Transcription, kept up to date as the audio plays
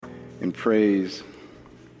in praise,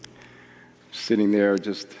 sitting there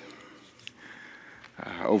just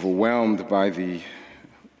overwhelmed by the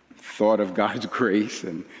thought of God's grace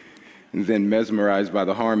and then mesmerized by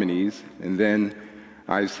the harmonies. And then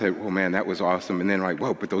I said, well, man, that was awesome. And then like,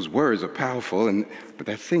 whoa, but those words are powerful, but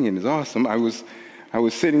that singing is awesome. I was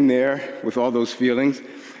sitting there with all those feelings,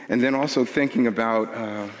 and then also thinking about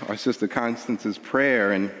our sister Constance's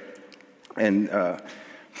prayer and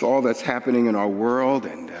all that's happening in our world,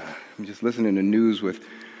 and I'm just listening to news with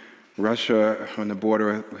Russia on the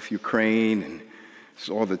border with Ukraine, and just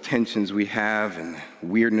all the tensions we have, and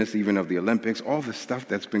weirdness even of the Olympics, all the stuff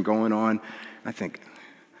that's been going on. I think,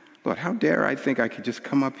 Lord, how dare I think I could just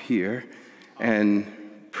come up here and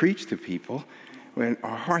preach to people when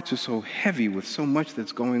our hearts are so heavy with so much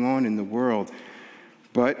that's going on in the world.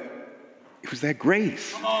 But it was that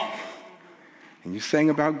grace. And you sang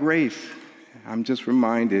about grace. I'm just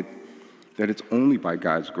reminded that it's only by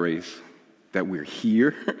God's grace that we're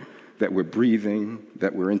here, that we're breathing,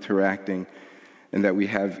 that we're interacting, and that we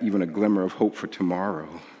have even a glimmer of hope for tomorrow.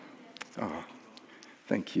 Oh,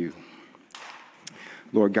 thank you.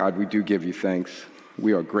 Lord God, we do give you thanks.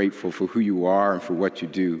 We are grateful for who you are and for what you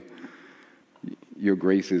do. Your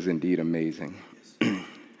grace is indeed amazing.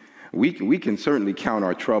 We can certainly count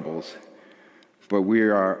our troubles, but we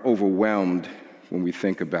are overwhelmed when we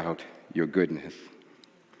think about your goodness.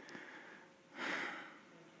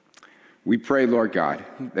 We pray, Lord God,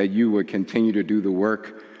 that you would continue to do the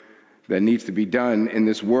work that needs to be done in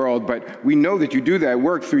this world, but we know that you do that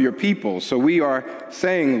work through your people. So we are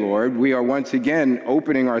saying, Lord, we are once again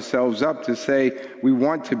opening ourselves up to say we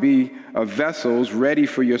want to be vessels ready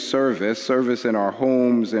for your service in our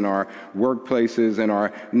homes, in our workplaces, in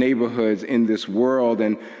our neighborhoods, in this world.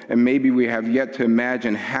 And maybe we have yet to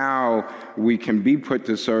imagine how we can be put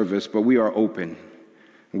to service, but we are open.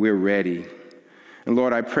 We're ready. And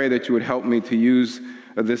Lord, I pray that you would help me to use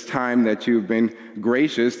this time that you've been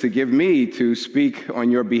gracious to give me to speak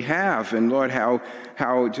on your behalf. And Lord,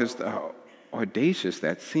 how just audacious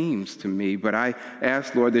that seems to me. But I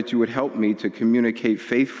ask, Lord, that you would help me to communicate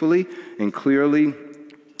faithfully and clearly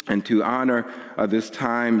and to honor this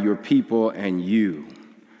time, your people, and you.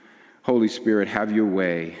 Holy Spirit, have your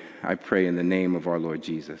way, I pray in the name of our Lord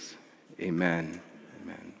Jesus. Amen.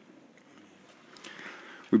 Amen.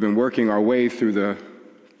 We've been working our way through the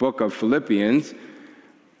book of Philippians,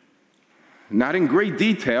 not in great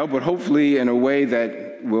detail, but hopefully in a way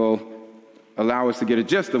that will allow us to get a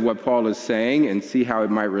gist of what Paul is saying and see how it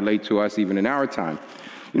might relate to us even in our time.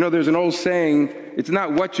 You know, there's an old saying, it's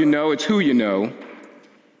not what you know, it's who you know.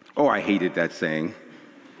 Oh, I hated that saying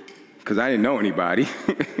because I didn't know anybody.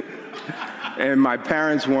 And my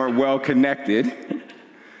parents weren't well connected.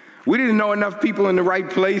 We didn't know enough people in the right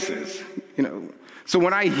places, you know. So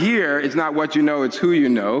when I hear it's not what you know, it's who you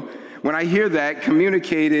know, when I hear that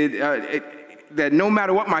communicated, that no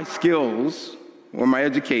matter what my skills or my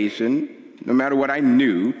education, no matter what I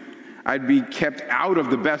knew, I'd be kept out of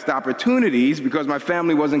the best opportunities because my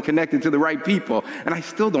family wasn't connected to the right people. And I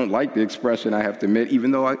still don't like the expression, I have to admit,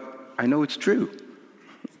 even though I know it's true.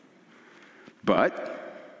 But,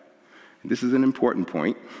 this is an important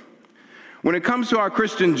point, when it comes to our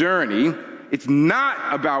Christian journey, it's not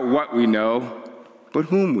about what we know, but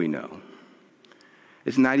whom we know.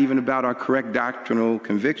 It's not even about our correct doctrinal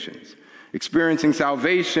convictions. Experiencing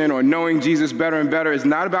salvation or knowing Jesus better and better is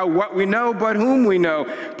not about what we know, but whom we know.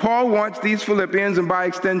 Paul wants these Philippians, and by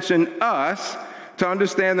extension us, to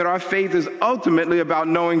understand that our faith is ultimately about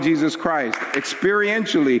knowing Jesus Christ,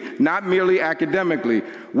 experientially, not merely academically.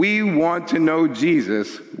 We want to know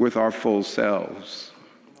Jesus with our full selves.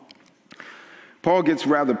 Paul gets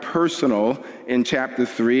rather personal in chapter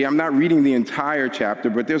 3. I'm not reading the entire chapter,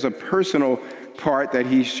 but there's a personal part that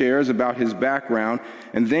he shares about his background,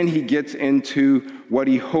 and then he gets into what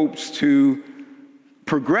he hopes to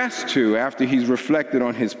progress to after he's reflected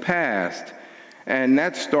on his past. And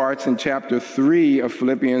that starts in chapter 3 of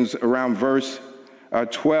Philippians, around verse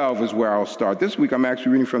 12 is where I'll start. This week I'm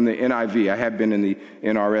actually reading from the NIV. I have been in the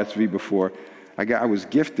NRSV before. I was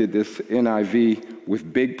gifted this NIV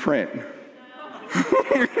with big print.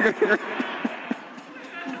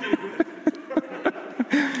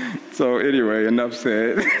 So anyway, enough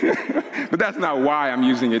said. But that's not why I'm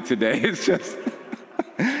using it today. It's just,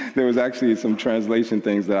 there was actually some translation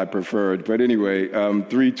things that I preferred. But anyway,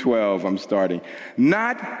 3:12, I'm starting.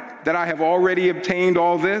 Not that I have already obtained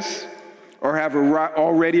all this or have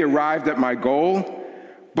already arrived at my goal,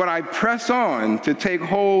 but I press on to take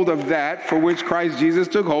hold of that for which Christ Jesus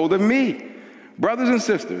took hold of me. Brothers and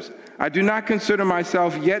sisters, I do not consider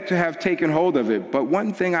myself yet to have taken hold of it, but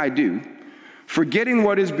one thing I do, Forgetting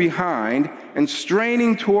what is behind and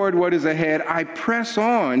straining toward what is ahead, I press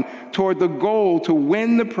on toward the goal to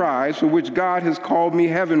win the prize for which God has called me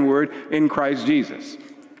heavenward in Christ Jesus.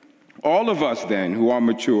 All of us, then, who are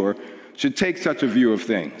mature, should take such a view of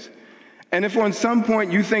things. And if on some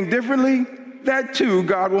point you think differently, that too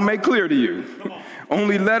God will make clear to you.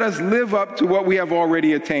 Only let us live up to what we have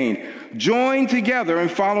already attained. Join together in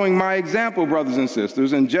following my example, brothers and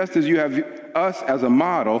sisters, and just as you have us as a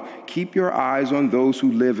model, keep your eyes on those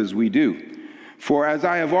who live as we do. For as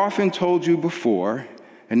I have often told you before,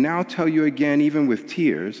 and now tell you again even with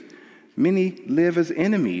tears, many live as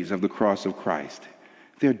enemies of the cross of Christ.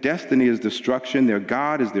 Their destiny is destruction, their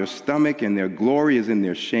God is their stomach, and their glory is in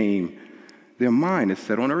their shame. Their mind is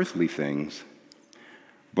set on earthly things.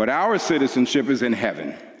 But our citizenship is in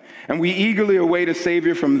heaven, and we eagerly await a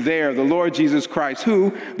Savior from there, the Lord Jesus Christ,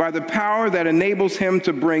 who, by the power that enables him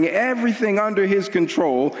to bring everything under his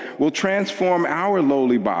control, will transform our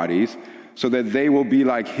lowly bodies so that they will be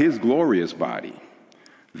like his glorious body.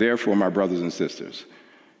 Therefore, my brothers and sisters,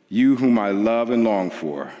 you whom I love and long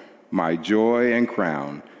for, my joy and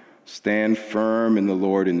crown, stand firm in the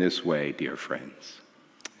Lord in this way, dear friends.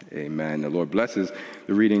 Amen. The Lord blesses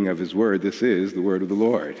the reading of his word. This is the word of the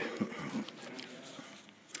Lord.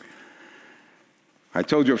 I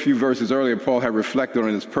told you a few verses earlier, Paul had reflected on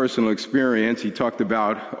his personal experience. He talked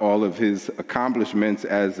about all of his accomplishments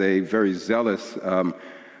as a very zealous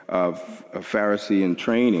Pharisee in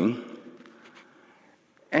training.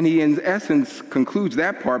 And he, in essence, concludes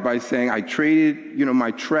that part by saying, I traded,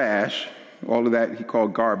 my trash, all of that he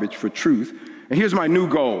called garbage, for truth. And here's my new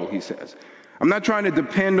goal, he says. I'm not trying to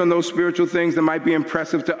depend on those spiritual things that might be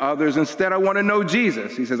impressive to others. Instead, I want to know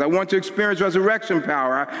Jesus. He says, I want to experience resurrection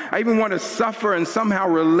power. I even want to suffer and somehow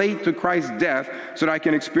relate to Christ's death so that I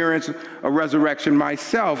can experience a resurrection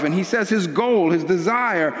myself. And he says his goal, his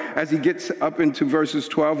desire, as he gets up into verses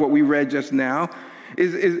 12, what we read just now,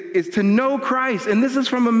 is to know Christ. And this is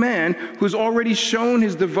from a man who's already shown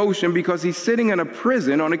his devotion because he's sitting in a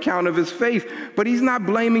prison on account of his faith. But he's not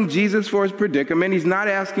blaming Jesus for his predicament. He's not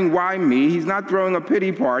asking, why me? He's not throwing a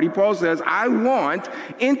pity party. Paul says, I want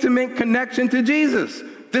intimate connection to Jesus.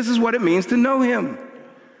 This is what it means to know him.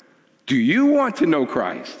 Do you want to know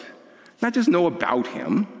Christ? Not just know about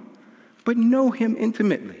him, but know him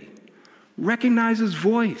intimately. Recognize his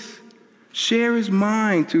voice. Share his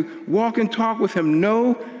mind, to walk and talk with him.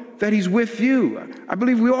 Know that he's with you. I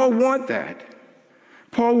believe we all want that.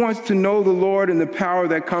 Paul wants to know the Lord and the power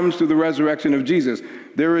that comes through the resurrection of Jesus.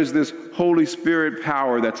 There is this Holy Spirit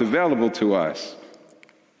power that's available to us.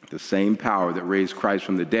 The same power that raised Christ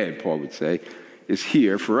from the dead, Paul would say, is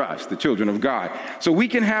here for us, the children of God. So we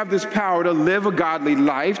can have this power to live a godly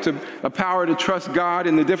life, a power to trust God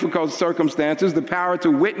in the difficult circumstances, the power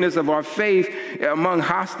to witness of our faith among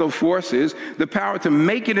hostile forces, the power to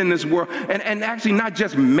make it in this world, and actually not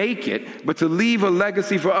just make it, but to leave a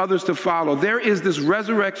legacy for others to follow. There is this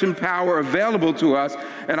resurrection power available to us,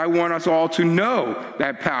 and I want us all to know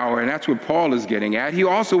that power, and that's what Paul is getting at. He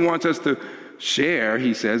also wants us to share,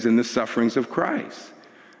 he says, in the sufferings of Christ.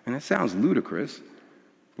 And that sounds ludicrous,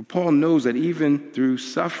 but Paul knows that even through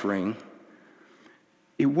suffering,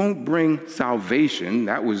 it won't bring salvation.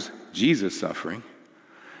 That was Jesus' suffering.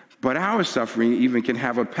 But our suffering even can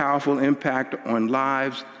have a powerful impact on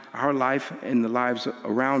lives, our life and the lives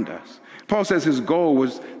around us. Paul says his goal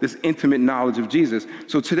was this intimate knowledge of Jesus.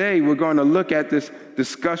 So today we're going to look at this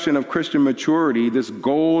discussion of Christian maturity, this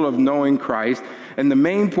goal of knowing Christ. And the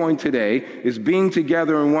main point today is being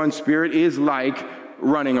together in one spirit is like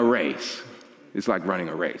running a race. It's like running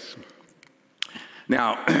a race.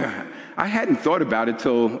 Now, I hadn't thought about it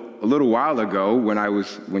till a little while ago when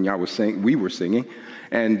we were singing,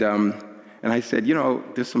 and I said,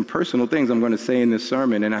 there's some personal things I'm going to say in this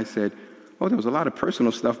sermon, and I said, there was a lot of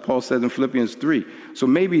personal stuff Paul says in Philippians 3. So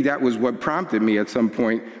maybe that was what prompted me at some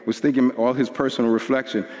point, was thinking all his personal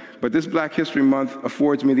reflection. But this Black History Month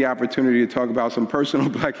affords me the opportunity to talk about some personal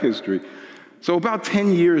Black history. So about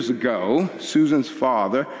 10 years ago, Susan's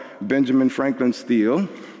father, Benjamin Franklin Steele,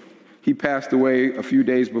 he passed away a few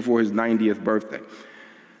days before his 90th birthday.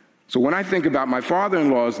 So when I think about my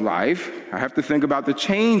father-in-law's life, I have to think about the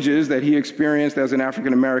changes that he experienced as an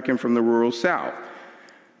African-American from the rural South.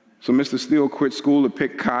 So Mr. Steele quit school to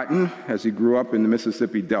pick cotton as he grew up in the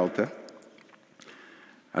Mississippi Delta.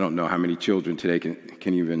 I don't know how many children today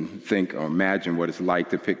can even think or imagine what it's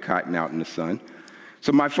like to pick cotton out in the sun.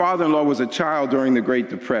 So my father-in-law was a child during the Great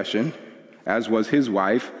Depression, as was his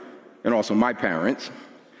wife, and also my parents.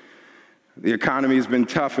 The economy has been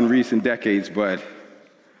tough in recent decades, but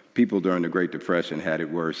people during the Great Depression had it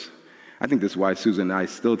worse. I think that's why Susan and I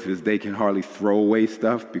still to this day can hardly throw away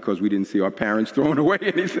stuff, because we didn't see our parents throwing away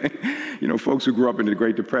anything. Folks who grew up in the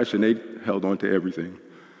Great Depression, they held on to everything.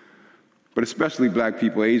 But especially black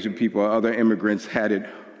people, Asian people, other immigrants had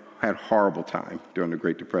horrible time during the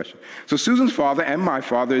Great Depression. So Susan's father and my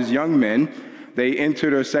father, as young men, they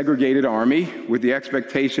entered a segregated army with the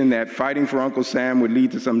expectation that fighting for Uncle Sam would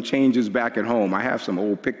lead to some changes back at home. I have some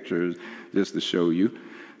old pictures just to show you.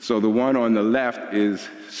 So the one on the left is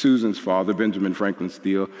Susan's father, Benjamin Franklin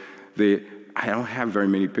Steele. I don't have very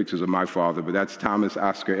many pictures of my father, but that's Thomas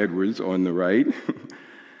Oscar Edwards on the right.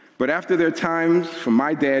 But after their times for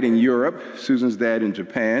my dad in Europe, Susan's dad in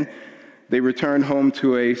Japan, they returned home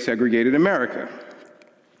to a segregated America.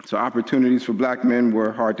 So opportunities for black men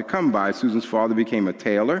were hard to come by. Susan's father became a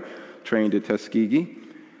tailor, trained at Tuskegee.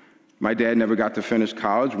 My dad never got to finish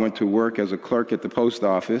college, went to work as a clerk at the post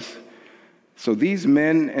office. So these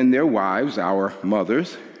men and their wives, our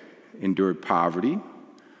mothers, endured poverty,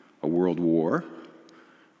 a world war,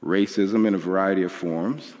 racism in a variety of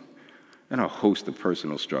forms, and a host of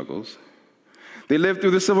personal struggles. They lived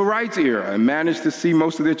through the Civil Rights era and managed to see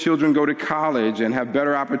most of their children go to college and have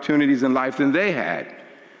better opportunities in life than they had.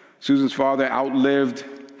 Susan's father outlived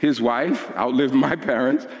his wife, outlived my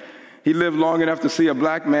parents. He lived long enough to see a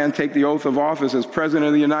black man take the oath of office as president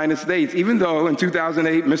of the United States, even though in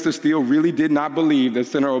 2008, Mr. Steele really did not believe that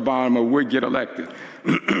Senator Obama would get elected.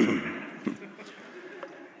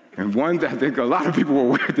 And one, I think a lot of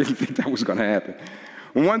people didn't think that was going to happen.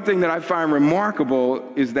 One thing that I find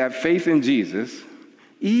remarkable is that faith in Jesus,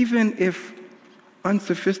 even if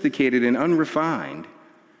unsophisticated and unrefined,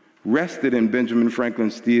 rested in Benjamin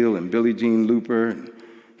Franklin Steele and Billie Jean Looper and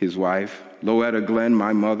his wife, Louetta Glenn,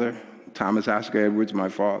 my mother, Thomas Oscar Edwards, my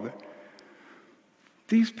father.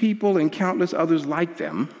 These people and countless others like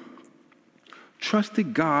them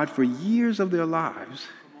trusted God for years of their lives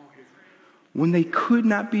when they could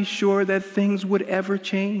not be sure that things would ever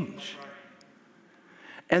change.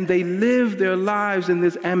 And they lived their lives in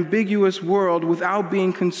this ambiguous world without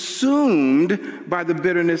being consumed by the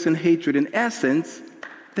bitterness and hatred. In essence,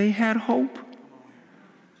 they had hope.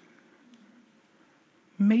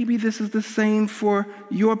 Maybe this is the same for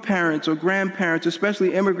your parents or grandparents,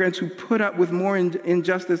 especially immigrants who put up with more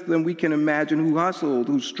injustice than we can imagine, who hustled,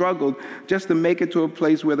 who struggled just to make it to a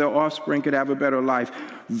place where their offspring could have a better life.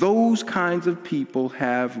 Those kinds of people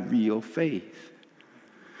have real faith.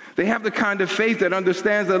 They have the kind of faith that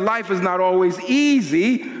understands that life is not always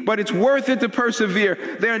easy, but it's worth it to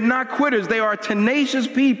persevere. They're not quitters. They are tenacious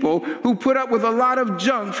people who put up with a lot of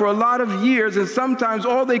junk for a lot of years, and sometimes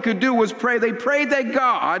all they could do was pray. They prayed that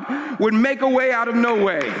God would make a way out of no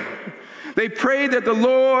way. They prayed that the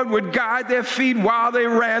Lord would guide their feet while they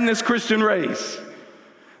ran this Christian race.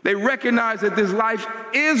 They recognize that this life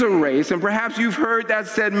is a race, and perhaps you've heard that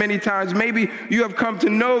said many times. Maybe you have come to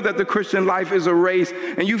know that the Christian life is a race,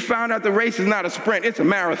 and you found out the race is not a sprint, it's a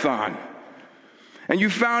marathon. And you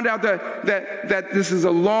found out that this is a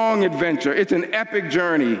long adventure. It's an epic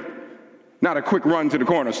journey, not a quick run to the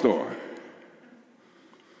corner store.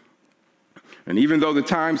 And even though the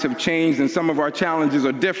times have changed and some of our challenges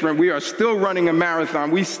are different, we are still running a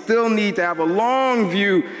marathon. We still need to have a long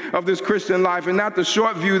view of this Christian life and not the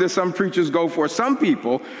short view that some preachers go for. Some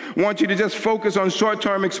people want you to just focus on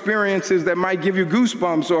short-term experiences that might give you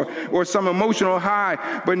goosebumps or some emotional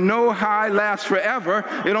high. But no high lasts forever.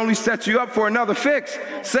 It only sets you up for another fix.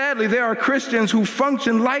 Sadly, there are Christians who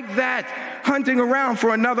function like that, hunting around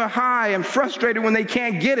for another high and frustrated when they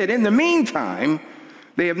can't get it. In the meantime,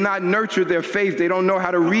 they have not nurtured their faith. They don't know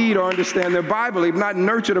how to read or understand their Bible. They've not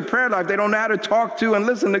nurtured a prayer life. They don't know how to talk to and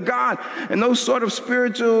listen to God. And those sort of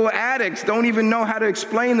spiritual addicts don't even know how to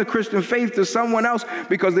explain the Christian faith to someone else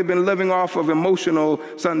because they've been living off of emotional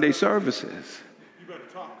Sunday services. You better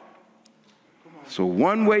talk. Come on. So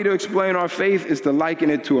one way to explain our faith is to liken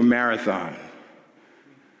it to a marathon.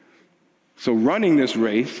 So running this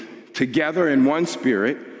race together in one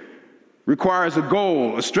spirit requires a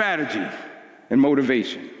goal, a strategy, and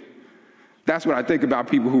motivation. That's what I think about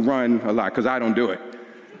people who run a lot, because I don't do it.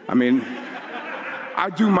 I mean, I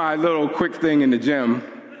do my little quick thing in the gym,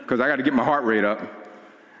 because I got to get my heart rate up.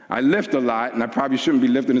 I lift a lot, and I probably shouldn't be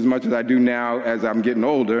lifting as much as I do now as I'm getting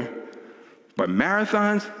older. But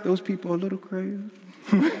marathons, those people are a little crazy.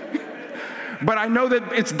 But I know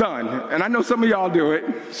that it's done, and I know some of y'all do it,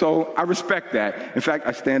 so I respect that. In fact,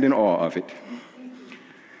 I stand in awe of it.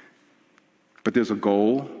 But there's a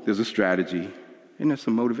goal, there's a strategy, and there's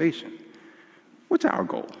some motivation. What's our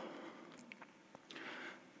goal?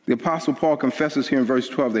 The Apostle Paul confesses here in verse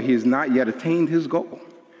 12 that he has not yet attained his goal.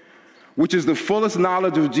 which is the fullest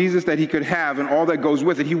knowledge of Jesus that he could have and all that goes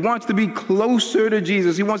with it. He wants to be closer to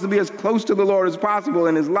Jesus. He wants to be as close to the Lord as possible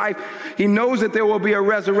in his life. He knows that there will be a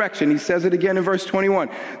resurrection. He says it again in verse 21.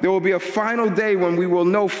 There will be a final day when we will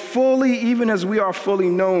know fully, even as we are fully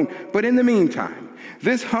known. But in the meantime,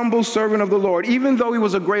 this humble servant of the Lord, even though he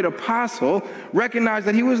was a great apostle, recognized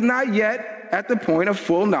that he was not yet at the point of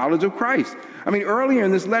full knowledge of Christ. Earlier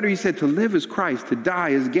in this letter, he said to live is Christ, to die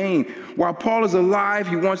is gain. While Paul is alive,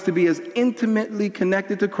 he wants to be as intimately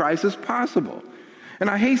connected to Christ as possible. And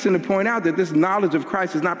I hasten to point out that this knowledge of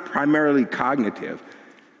Christ is not primarily cognitive.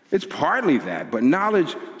 It's partly that, but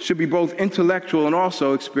knowledge should be both intellectual and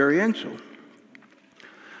also experiential.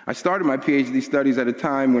 I started my PhD studies at a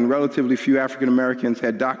time when relatively few African Americans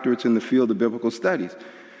had doctorates in the field of biblical studies.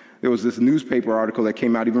 There was this newspaper article that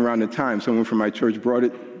came out even around the time. Someone from my church brought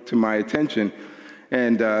it to my attention.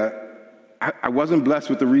 And I wasn't blessed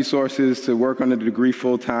with the resources to work on the degree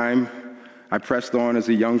full time. I pressed on as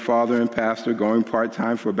a young father and pastor, going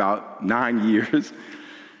part-time for about 9 years.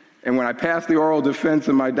 And when I passed the oral defense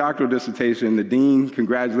of my doctoral dissertation, the dean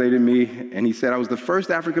congratulated me, and he said I was the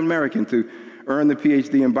first African American to earn the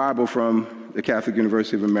PhD in Bible from the Catholic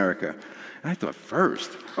University of America. And I thought,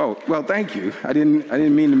 first? Oh, well, thank you. I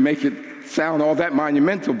didn't mean to make it sound all that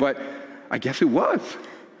monumental, but I guess it was.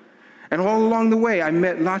 And all along the way, I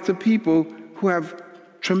met lots of people who have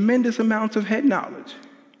tremendous amounts of head knowledge.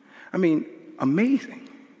 Amazing.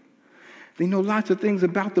 They know lots of things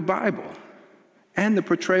about the Bible and the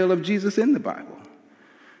portrayal of Jesus in the Bible.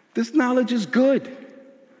 This knowledge is good,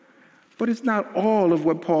 but it's not all of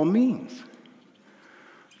what Paul means.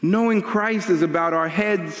 Knowing Christ is about our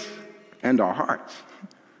heads and our hearts.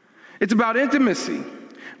 It's about intimacy.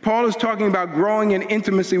 Paul is talking about growing in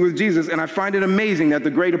intimacy with Jesus, and I find it amazing that the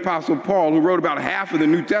great apostle Paul, who wrote about half of the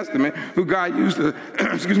New Testament, who God used to,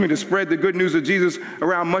 to spread the good news of Jesus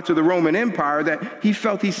around much of the Roman Empire, that he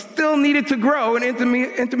felt he still needed to grow in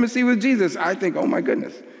intimacy with Jesus. I think, oh my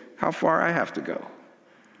goodness, how far I have to go.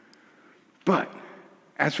 But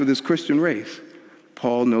as for this Christian race,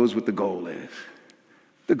 Paul knows what the goal is.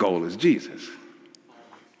 The goal is Jesus.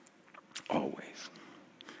 Always.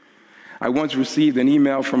 I once received an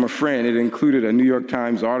email from a friend. It included a New York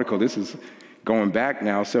Times article. This is going back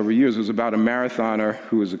now several years. It was about a marathoner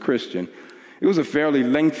who was a Christian. It was a fairly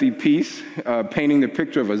lengthy piece, painting the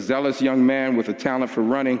picture of a zealous young man with a talent for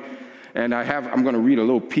running. And I'm going to read a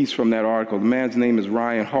little piece from that article. The man's name is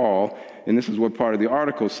Ryan Hall, and this is what part of the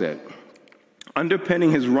article said.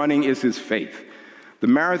 Underpinning his running is his faith. The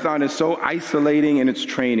marathon is so isolating in its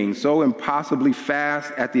training, so impossibly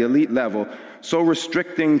fast at the elite level, so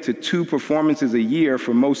restricting to 2 performances a year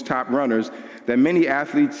for most top runners, that many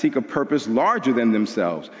athletes seek a purpose larger than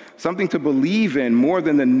themselves, something to believe in more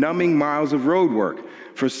than the numbing miles of road work.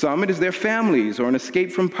 For some, it is their families or an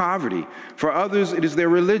escape from poverty. For others, it is their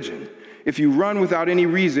religion. If you run without any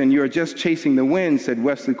reason, you are just chasing the wind, said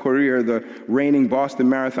Wesley Korir, the reigning Boston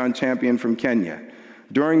Marathon champion from Kenya.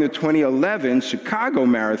 During the 2011 Chicago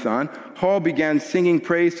Marathon, Hall began singing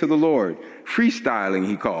praise to the Lord. Freestyling,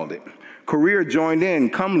 he called it. Korir joined in.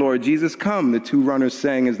 Come, Lord Jesus, come, the 2 runners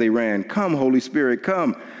sang as they ran. Come, Holy Spirit,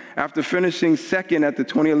 come. After finishing second at the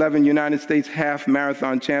 2011 United States Half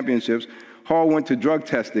Marathon Championships, Hall went to drug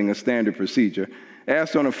testing, a standard procedure.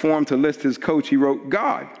 Asked on a form to list his coach, he wrote,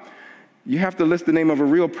 God. You have to list the name of a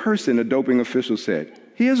real person, a doping official said.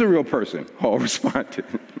 He is a real person, Hall responded.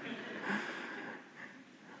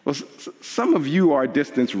 Well, some of you are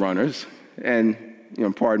distance runners, and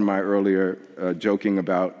pardon my earlier joking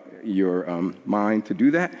about your mind to do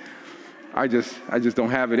that. I just don't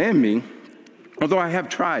have it in me, although I have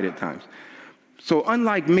tried at times. So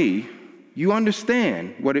unlike me, you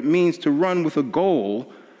understand what it means to run with a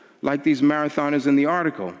goal like these marathoners in the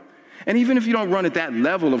article. And even if you don't run at that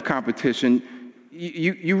level of competition,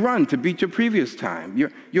 you run to beat your previous time.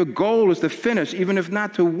 Your goal is to finish, even if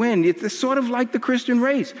not to win. It's sort of like the Christian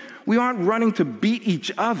race. We aren't running to beat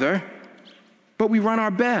each other, but we run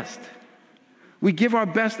our best. We give our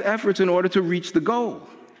best efforts in order to reach the goal.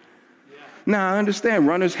 Now, I understand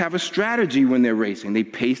runners have a strategy when they're racing. They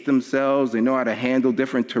pace themselves. They know how to handle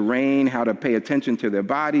different terrain, how to pay attention to their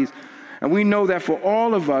bodies. And we know that for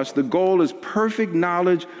all of us, the goal is perfect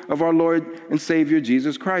knowledge of our Lord and Savior,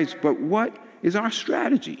 Jesus Christ. But what is our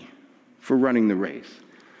strategy for running the race?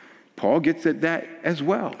 Paul gets at that as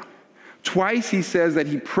well. Twice he says that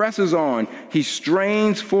he presses on, he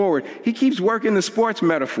strains forward. He keeps working the sports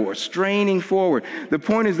metaphor, straining forward. The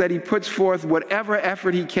point is that he puts forth whatever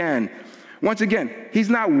effort he can. Once again, he's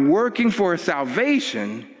not working for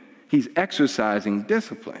salvation, he's exercising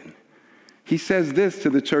discipline. He says this to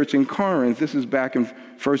the church in Corinth. This is back in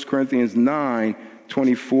 1 Corinthians 9,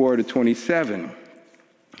 24 to 27.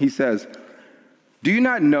 He says, "Do you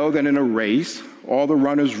not know that in a race, all the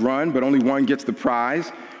runners run, but only one gets the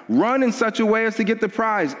prize? Run in such a way as to get the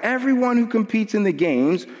prize. Everyone who competes in the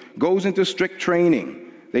games goes into strict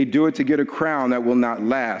training. They do it to get a crown that will not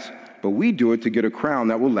last, but we do it to get a crown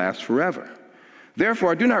that will last forever.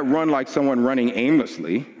 Therefore, I do not run like someone running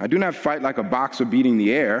aimlessly. I do not fight like a boxer beating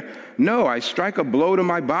the air. No, I strike a blow to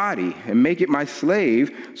my body and make it my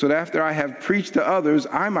slave, so that after I have preached to others,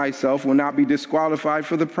 I myself will not be disqualified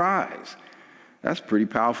for the prize." That's a pretty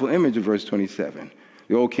powerful image of verse 27.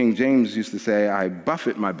 The old King James used to say, "I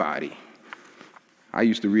buffet my body." I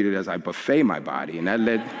used to read it as "I buffet my body," and that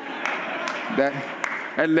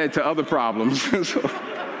led to other problems.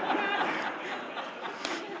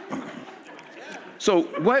 So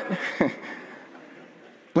what?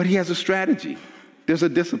 But he has a strategy. There's a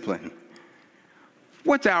discipline.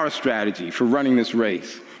 What's our strategy for running this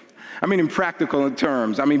race? I mean, in practical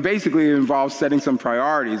terms, basically it involves setting some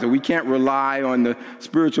priorities, and we can't rely on the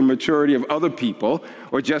spiritual maturity of other people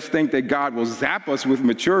or just think that God will zap us with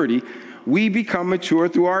maturity. We become mature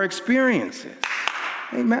through our experiences.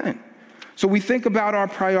 Amen. So we think about our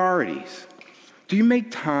priorities. Do you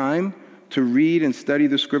make time to read and study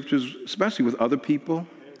the scriptures, especially with other people?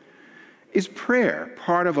 Is prayer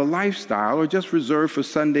part of a lifestyle or just reserved for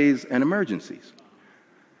Sundays and emergencies?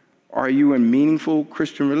 Are you in meaningful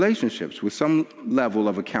Christian relationships with some level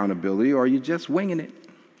of accountability, or are you just winging it?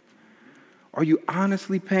 Are you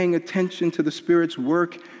honestly paying attention to the Spirit's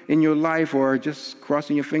work in your life, or just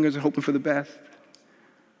crossing your fingers and hoping for the best?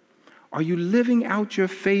 Are you living out your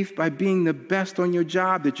faith by being the best on your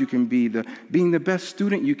job that you can be, being the best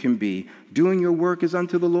student you can be, doing your work as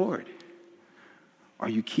unto the Lord? Are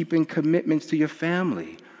you keeping commitments to your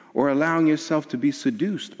family or allowing yourself to be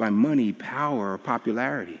seduced by money, power, or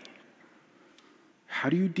popularity? How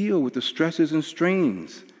do you deal with the stresses and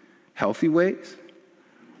strains? Healthy ways?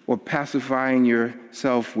 Or pacifying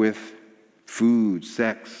yourself with food,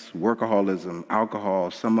 sex, workaholism,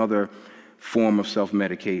 alcohol, some other form of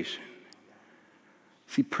self-medication?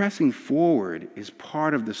 See, pressing forward is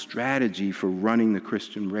part of the strategy for running the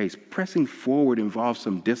Christian race. Pressing forward involves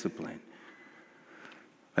some discipline.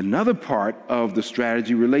 Another part of the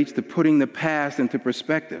strategy relates to putting the past into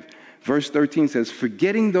perspective. Verse 13 says,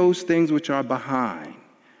 "Forgetting those things which are behind."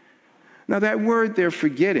 Now that word there,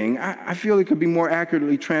 forgetting, I feel it could be more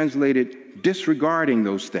accurately translated disregarding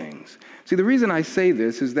those things. See, the reason I say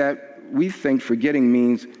this is that we think forgetting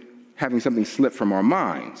means having something slip from our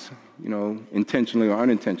minds, intentionally or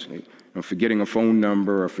unintentionally. Forgetting a phone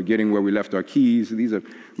number or forgetting where we left our keys. These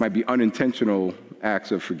might be unintentional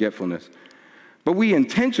acts of forgetfulness. But we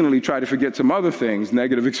intentionally try to forget some other things,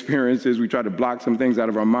 negative experiences. We try to block some things out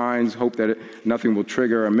of our minds, hope that nothing will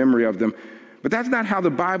trigger a memory of them. But that's not how the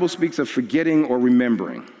Bible speaks of forgetting or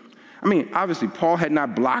remembering. Obviously, Paul had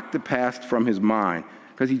not blocked the past from his mind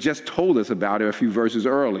because he just told us about it a few verses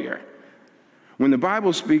earlier. When the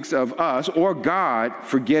Bible speaks of us or God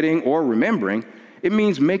forgetting or remembering, it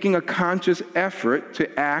means making a conscious effort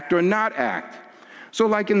to act or not act. So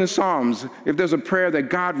like in the Psalms, if there's a prayer that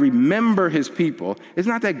God remember his people, it's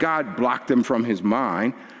not that God blocked them from his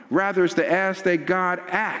mind. Rather, it's to ask that God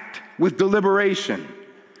act with deliberation.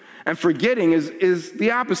 And forgetting is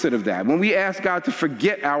the opposite of that. When we ask God to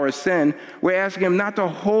forget our sin, we're asking him not to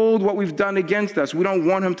hold what we've done against us. We don't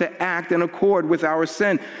want him to act in accord with our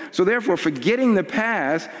sin. So therefore, forgetting the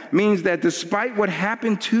past means that despite what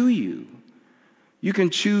happened to you, you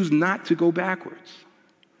can choose not to go backwards.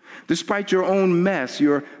 Despite your own mess,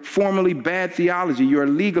 your formerly bad theology, your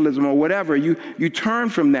legalism or whatever, you turn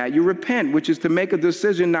from that. You repent, which is to make a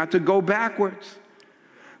decision not to go backwards.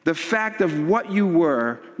 The fact of what you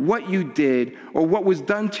were, what you did, or what was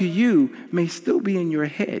done to you may still be in your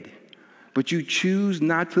head, but you choose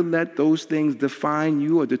not to let those things define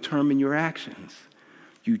you or determine your actions.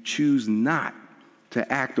 You choose not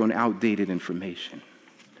to act on outdated information.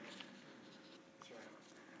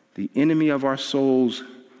 The enemy of our souls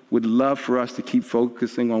would love for us to keep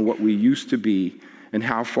focusing on what we used to be and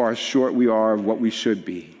how far short we are of what we should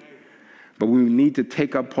be. But we need to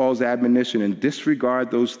take up Paul's admonition and disregard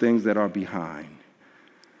those things that are behind.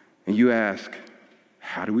 And you ask,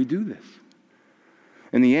 how do we do this?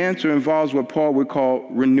 And the answer involves what Paul would call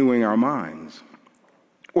renewing our minds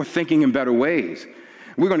or thinking in better ways.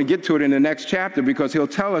 We're going to get to it in the next chapter because he'll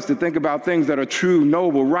tell us to think about things that are true,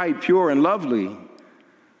 noble, right, pure, and lovely.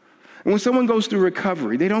 And when someone goes through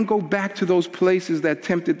recovery, they don't go back to those places that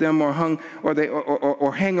tempted them or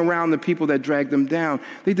hang around the people that dragged them down.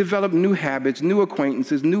 They develop new habits, new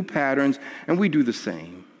acquaintances, new patterns, and we do the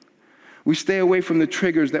same. We stay away from the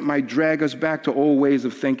triggers that might drag us back to old ways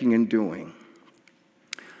of thinking and doing.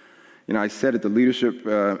 You know, I said at the leadership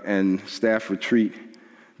and staff retreat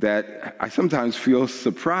that I sometimes feel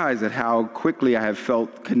surprised at how quickly I have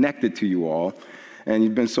felt connected to you all, and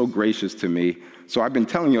you've been so gracious to me. So I've been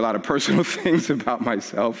telling you a lot of personal things about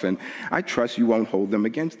myself, and I trust you won't hold them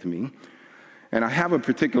against me. And I have a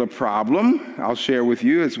particular problem I'll share with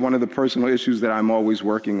you. It's one of the personal issues that I'm always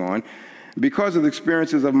working on. Because of the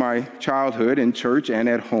experiences of my childhood in church and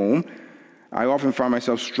at home, I often find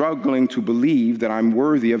myself struggling to believe that I'm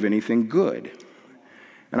worthy of anything good.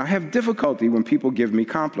 And I have difficulty when people give me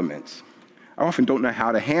compliments. I often don't know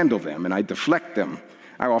how to handle them, and I deflect them.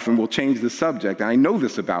 I often will change the subject, and I know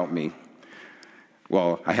this about me.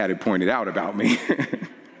 Well, I had it pointed out about me.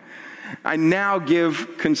 I now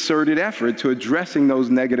give concerted effort to addressing those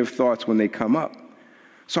negative thoughts when they come up.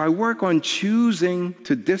 So I work on choosing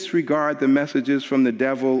to disregard the messages from the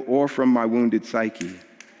devil or from my wounded psyche,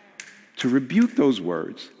 to rebuke those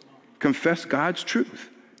words, confess God's truth.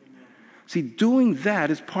 See, doing that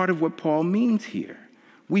is part of what Paul means here.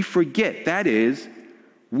 We forget, that is,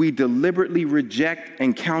 we deliberately reject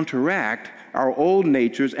and counteract our old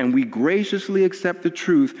natures, and we graciously accept the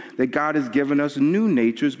truth that God has given us new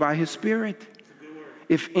natures by his Spirit.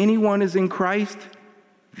 If anyone is in Christ,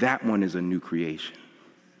 that one is a new creation.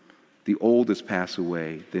 The old has passed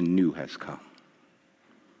away, the new has come.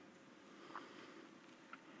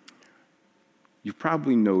 You've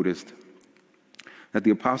probably noticed that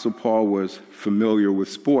the Apostle Paul was familiar with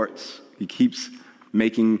sports. He keeps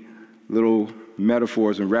making little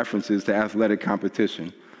metaphors and references to athletic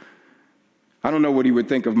competition. I don't know what he would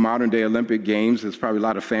think of modern-day Olympic Games. There's probably a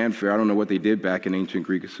lot of fanfare. I don't know what they did back in ancient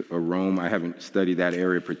Greece or Rome. I haven't studied that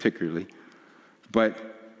area particularly. But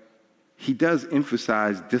he does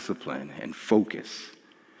emphasize discipline and focus.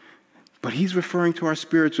 But he's referring to our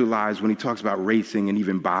spiritual lives when he talks about racing and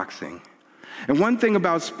even boxing. And one thing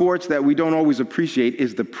about sports that we don't always appreciate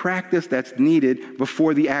is the practice that's needed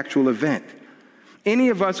before the actual event. Any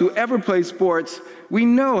of us who ever play sports, we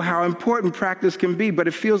know how important practice can be, but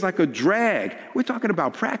it feels like a drag. We're talking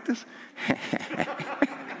about practice?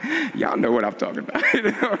 Y'all know what I'm talking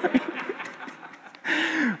about.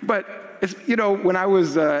 But, when I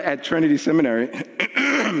was at Trinity Seminary,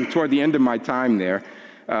 toward the end of my time there,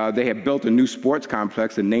 they had built a new sports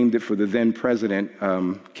complex and named it for the then president,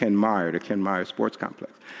 Ken Meyer, the Ken Meyer Sports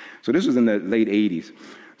Complex. So this was in the late 80s.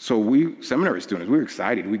 So we, seminary students, we were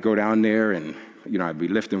excited. We'd go down there and, I'd be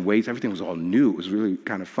lifting weights. Everything was all new. It was really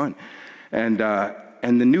kind of fun. And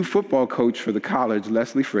the new football coach for the college,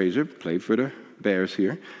 Leslie Frazier, played for the Bears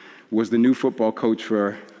here, was the new football coach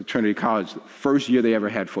for Trinity College, first year they ever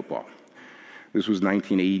had football. This was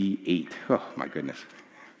 1988. Oh, my goodness.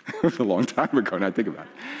 It was a long time ago, now I think about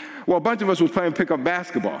it. Well, a bunch of us was playing pickup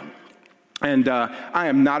basketball. And I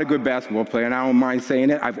am not a good basketball player, and I don't mind saying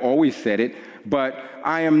it. I've always said it. But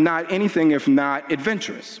I am not anything if not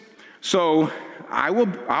adventurous. So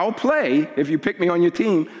I'll play if you pick me on your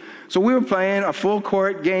team. So we were playing a full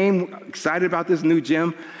court game, excited about this new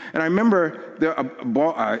gym. And I remember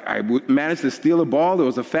I managed to steal a ball. There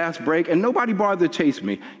was a fast break, and nobody bothered to chase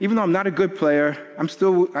me. Even though I'm not a good player,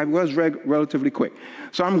 I was relatively quick.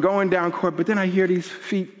 So I'm going down court, but then I hear these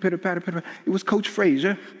feet pitter-patter, pitter-patter. It was Coach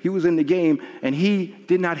Frazier. He was in the game, and he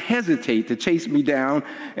did not hesitate to chase me down.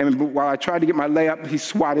 And while I tried to get my layup, he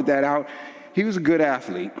swatted that out. He was a good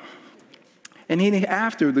athlete. And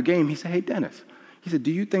after the game, he said, "Hey, Dennis," he said,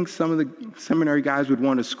 "do you think some of the seminary guys would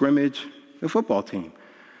want to scrimmage the football team?"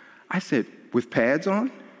 I said, "With pads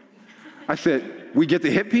on?" I said, "We get to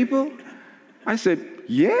hit people?" I said,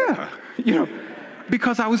 "Yeah,"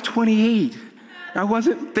 because I was 28. I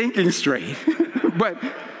wasn't thinking straight.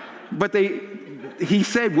 but he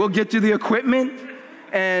said, "We'll get you the equipment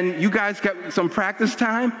and you guys got some practice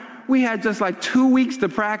time." We had just like 2 weeks to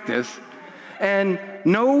practice. And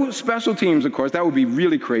no special teams, of course, that would be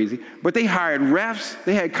really crazy. But they hired refs,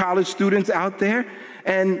 they had college students out there,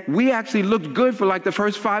 and we actually looked good for like the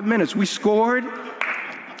first 5 minutes. We scored.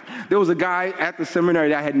 There was a guy at the seminary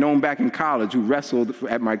that I had known back in college who wrestled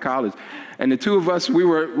at my college. And the two of us, we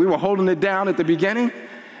were holding it down at the beginning.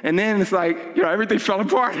 And then it's like, everything fell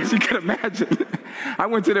apart, as you can imagine. I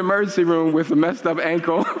went to the emergency room with a messed up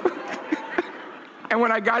ankle. And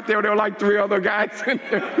when I got there were like 3 other guys in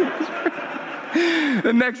there.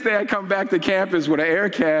 The next day I come back to campus with an air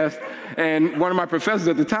cast, and one of my professors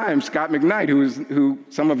at the time, Scott McKnight, who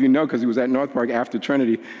some of you know because he was at North Park after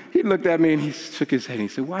Trinity, he looked at me and he shook his head and he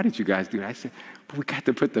said, "Why did you guys do that?" I said, "But we got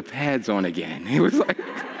to put the pads on again." He was like,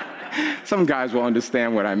 some guys will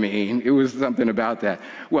understand what I mean. It was something about that.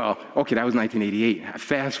 Well, okay, that was 1988.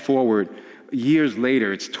 Fast forward, years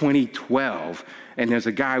later, it's 2012, and there's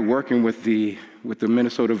a guy working with the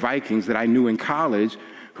Minnesota Vikings that I knew in college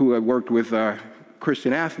who had worked with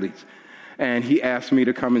Christian athletes. And he asked me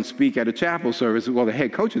to come and speak at a chapel service. Well, the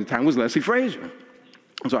head coach at the time was Leslie Frazier.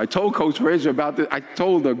 So I told Coach Frazier about this. I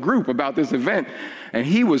told the group about this event, and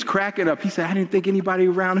he was cracking up. He said, I didn't think anybody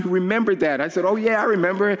around who remembered that. I said, oh, yeah, I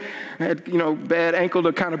remember. I had, bad ankle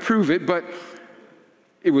to kind of prove it, but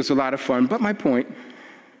it was a lot of fun. But my point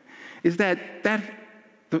is that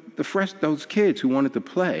those kids who wanted to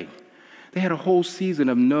play, they had a whole season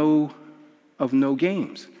of no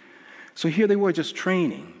games. So here they were just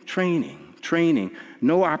training,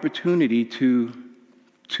 no opportunity to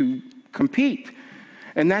compete.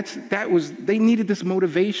 And they needed this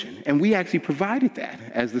motivation. And we actually provided that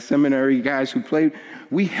as the seminary guys who played.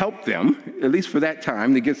 We helped them, at least for that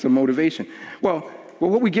time, to get some motivation. Well,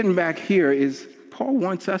 what we're getting back here is Paul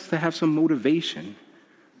wants us to have some motivation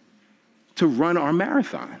to run our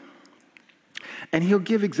marathon. And he'll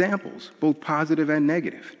give examples, both positive and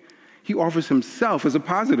negative. He offers himself as a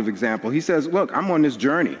positive example. He says, look, I'm on this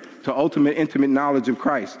journey to ultimate intimate knowledge of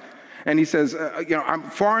Christ. And he says, I'm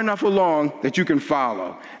far enough along that you can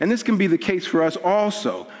follow. And this can be the case for us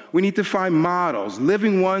also. We need to find models,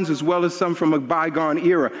 living ones as well as some from a bygone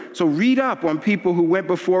era. So read up on people who went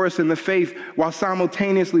before us in the faith while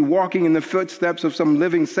simultaneously walking in the footsteps of some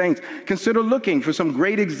living saints. Consider looking for some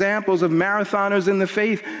great examples of marathoners in the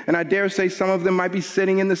faith. And I dare say some of them might be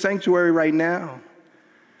sitting in the sanctuary right now.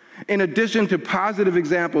 In addition to positive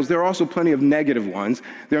examples, there are also plenty of negative ones.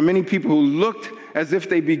 There are many people who looked as if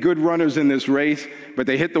they'd be good runners in this race, but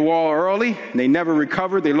they hit the wall early, and they never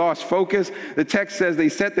recovered, they lost focus. The text says they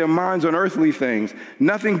set their minds on earthly things.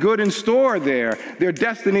 Nothing good in store there. Their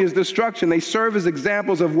destiny is destruction. They serve as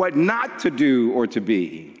examples of what not to do or to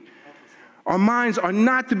be. Our minds are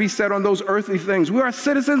not to be set on those earthly things. We are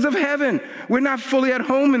citizens of heaven. We're not fully at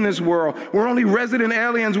home in this world. We're only resident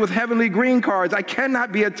aliens with heavenly green cards. I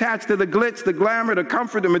cannot be attached to the glitz, the glamour, the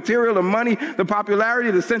comfort, the material, the money, the popularity,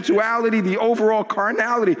 the sensuality, the overall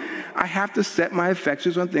carnality. I have to set my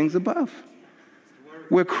affections on things above,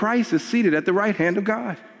 where Christ is seated at the right hand of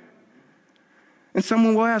God. And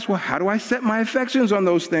someone will ask, well, how do I set my affections on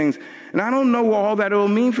those things? And I don't know all that it will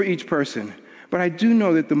mean for each person. But I do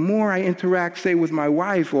know that the more I interact, say, with my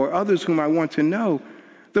wife or others whom I want to know,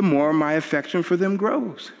 the more my affection for them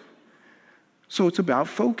grows. So it's about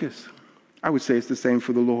focus. I would say it's the same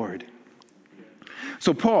for the Lord.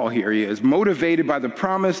 So Paul, here he is, motivated by the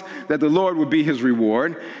promise that the Lord would be his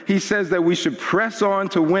reward. He says that we should press on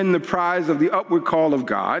to win the prize of the upward call of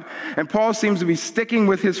God. And Paul seems to be sticking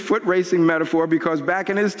with his foot racing metaphor because back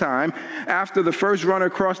in his time, after the first runner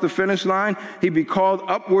crossed the finish line, he'd be called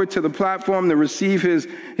upward to the platform to receive his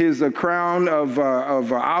crown of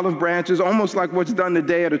olive branches, almost like what's done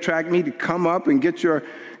today at a track meet, to come up and get your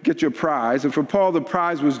prize. And for Paul, the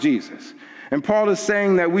prize was Jesus. And Paul is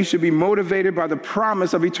saying that we should be motivated by the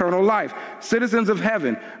promise of eternal life. Citizens of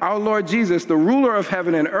heaven, our Lord Jesus, the ruler of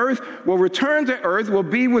heaven and earth, will return to earth, will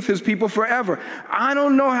be with his people forever. I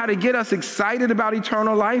don't know how to get us excited about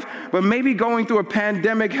eternal life, but maybe going through a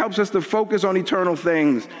pandemic helps us to focus on eternal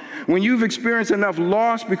things. When you've experienced enough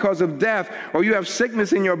loss because of death, or you have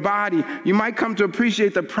sickness in your body, you might come to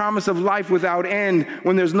appreciate the promise of life without end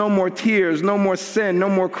when there's no more tears, no more sin, no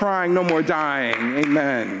more crying, no more dying.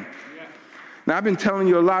 Amen. Now, I've been telling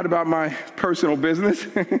you a lot about my personal business,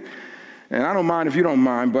 and I don't mind if you don't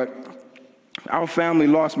mind, but our family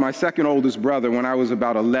lost my second oldest brother when I was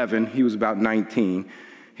about 11. He was about 19.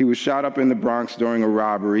 He was shot up in the Bronx during a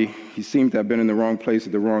robbery. He seemed to have been in the wrong place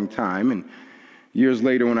at the wrong time, and years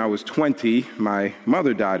later, when I was 20, my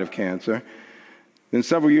mother died of cancer. Then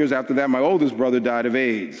several years after that, my oldest brother died of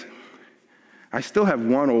AIDS. I still have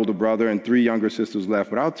one older brother and 3 younger sisters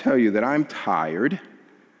left, but I'll tell you that I'm tired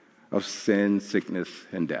of sin, sickness,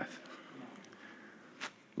 and death.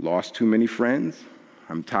 Lost too many friends.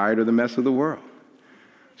 I'm tired of the mess of the world.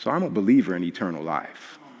 So I'm a believer in eternal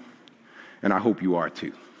life. And I hope you are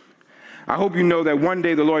too. I hope you know that one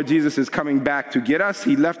day the Lord Jesus is coming back to get us.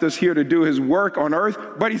 He left us here to do his work on earth,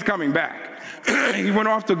 but he's coming back. He went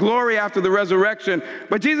off to glory after the resurrection,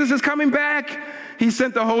 but Jesus is coming back. He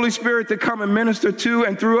sent the Holy Spirit to come and minister to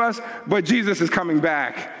and through us, but Jesus is coming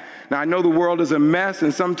back. Now, I know the world is a mess,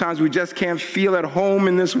 and sometimes we just can't feel at home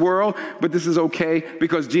in this world, but this is okay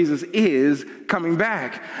because Jesus is coming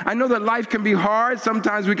back. I know that life can be hard.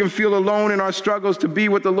 Sometimes we can feel alone in our struggles to be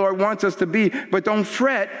what the Lord wants us to be, but don't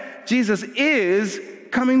fret. Jesus is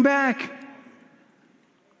coming back.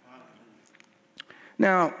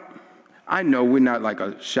 Now, I know we're not like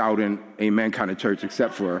a shouting amen kind of church,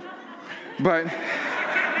 but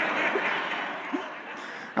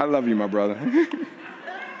I love you, my brother.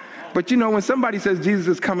 But you know, when somebody says Jesus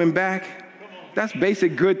is coming back, that's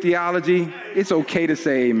basic good theology. It's okay to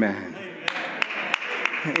say amen.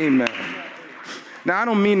 Amen. Now, I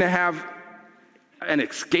don't mean to have an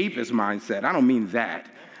escapist mindset. I don't mean that.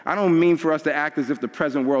 I don't mean for us to act as if the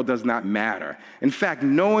present world does not matter. In fact,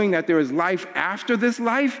 knowing that there is life after this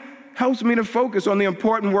life helps me to focus on the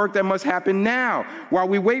important work that must happen now. While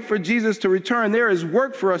we wait for Jesus to return, there is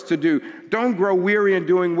work for us to do. Don't grow weary in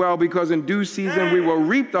doing well, because in due season we will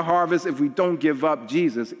reap the harvest if we don't give up.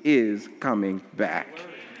 Jesus is coming back.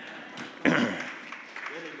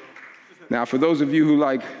 Now, for those of you who,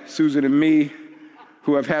 like Susan and me,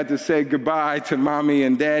 who have had to say goodbye to mommy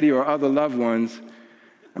and daddy or other loved ones,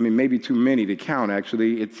 I mean, maybe too many to count,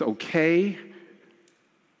 actually, it's okay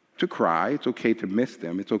to cry. It's okay to miss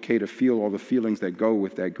them. It's okay to feel all the feelings that go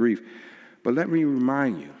with that grief. But let me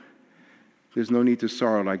remind you, there's no need to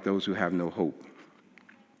sorrow like those who have no hope.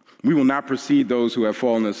 We will not precede those who have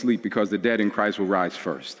fallen asleep, because the dead in Christ will rise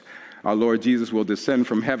first. Our Lord Jesus will descend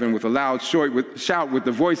from heaven with a loud shout, with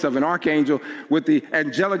the voice of an archangel, with the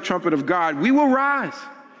angelic trumpet of God. We will rise,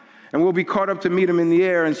 and we'll be caught up to meet him in the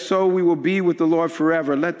air, and so we will be with the Lord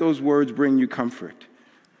forever. Let those words bring you comfort.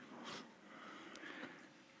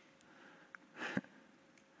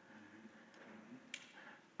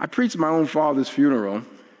 I preached my own father's funeral,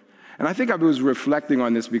 and I think I was reflecting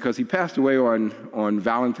on this because he passed away on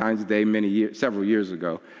Valentine's Day several years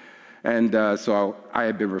ago. And so I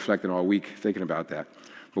had been reflecting all week thinking about that.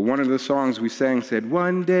 But one of the songs we sang said,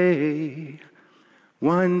 one day,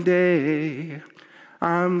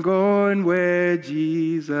 I'm going where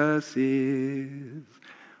Jesus is.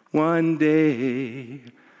 One day,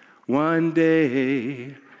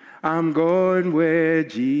 I'm going where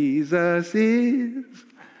Jesus is.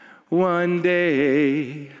 One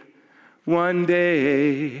day,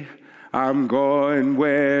 I'm going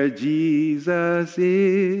where Jesus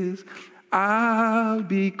is. I'll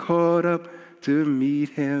be caught up to meet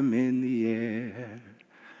him in the air.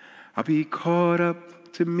 I'll be caught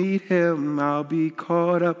up to meet him. I'll be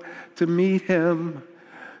caught up to meet him.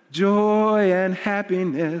 Joy and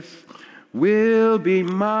happiness will be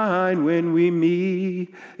mine when we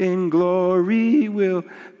meet in glory. We'll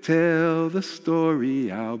tell the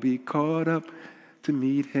story. I'll be caught up to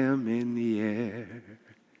meet him in the air.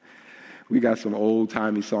 We got some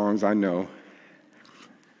old-timey songs, I know,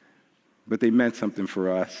 but they meant something for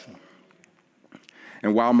us.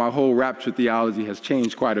 And while my whole rapture theology has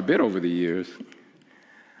changed quite a bit over the years,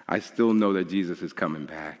 I still know that Jesus is coming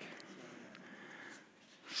back.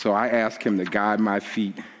 So I ask him to guide my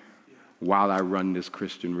feet while I run this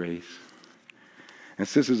Christian race. And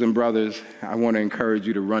sisters and brothers, I want to encourage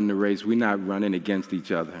you to run the race. We're not running against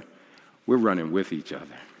each other. We're running with each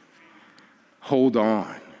other. Hold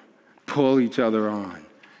on. Pull each other on.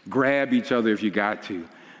 Grab each other if you got to.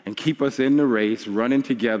 And keep us in the race, running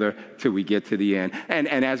together till we get to the end. And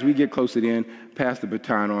as we get close to the end, pass the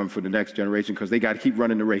baton on for the next generation, because they got to keep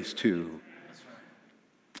running the race too. That's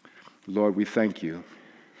right. Lord, we thank you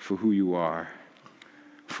for who you are,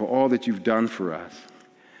 for all that you've done for us.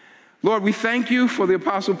 Lord, we thank you for the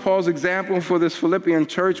Apostle Paul's example for this Philippian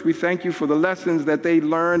church. We thank you for the lessons that they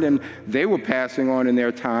learned and they were passing on in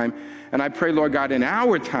their time. And I pray, Lord God, in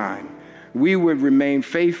our time, we would remain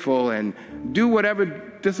faithful and do whatever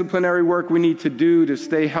disciplinary work we need to do to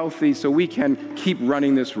stay healthy so we can keep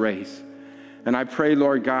running this race. And I pray,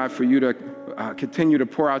 Lord God, for you to continue to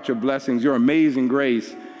pour out your blessings, your amazing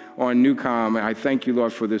grace on Newcom. And I thank you,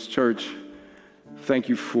 Lord, for this church. Thank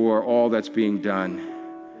you for all that's being done.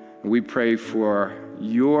 We pray for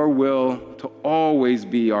your will to always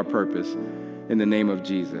be our purpose. In the name of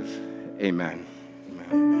Jesus, amen.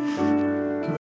 Amen.